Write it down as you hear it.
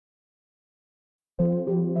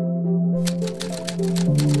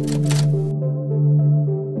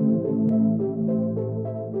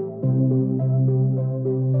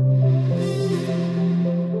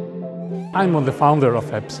I'm the founder of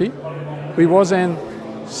EPSI. We was in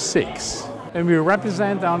 6, and we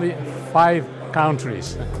represent only 5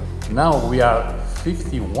 countries. Now we are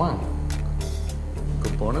 51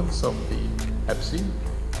 components of the EPSI,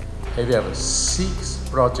 and we have 6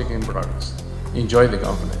 projects in progress. Enjoy the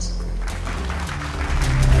conference.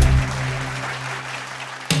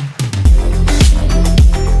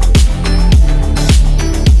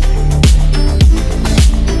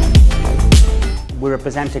 We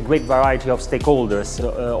represent a great variety of stakeholders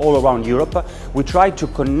all around Europe. We try to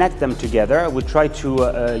connect them together. We try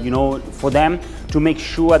to, for them to make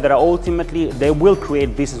sure that ultimately they will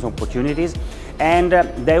create business opportunities and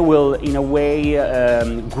they will, in a way,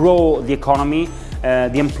 grow the economy,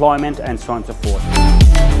 the employment, and so on and so forth.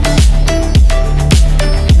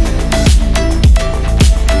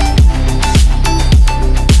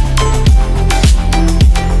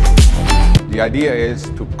 The idea is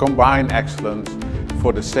to combine excellence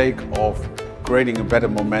for the sake of creating a better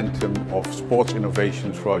momentum of sports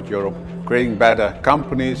innovations throughout Europe, creating better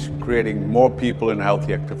companies, creating more people in a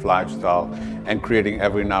healthy, active lifestyle, and creating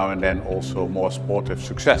every now and then also more sportive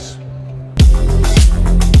success.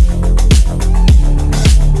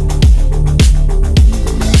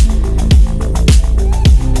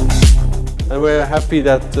 And we're happy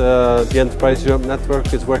that the Enterprise Europe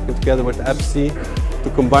Network is working together with EPSI to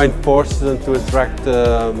combine forces and to attract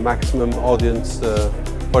maximum audience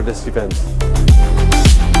for this event.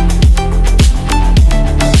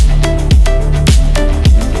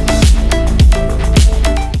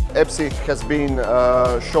 EPSI has been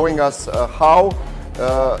showing us how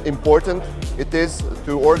important it is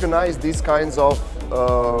to organize these kinds of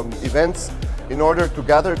events in order to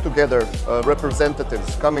gather together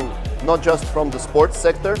representatives coming not just from the sports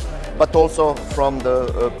sector but also from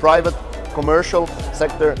the private, commercial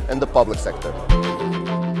sector and the public sector.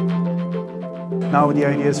 Now the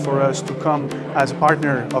idea is for us to come as a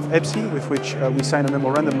partner of EPSI, with which we signed a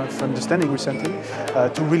memorandum of understanding recently,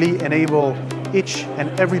 to really enable each and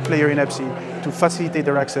every player in EPSI to facilitate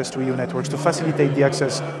their access to EU networks, to facilitate the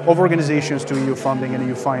access of organizations to EU funding and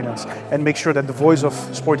EU finance, and make sure that the voice of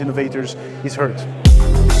sport innovators is heard.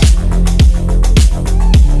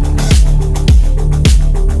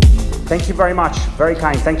 Thank you very much. Very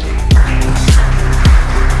kind. Thank you.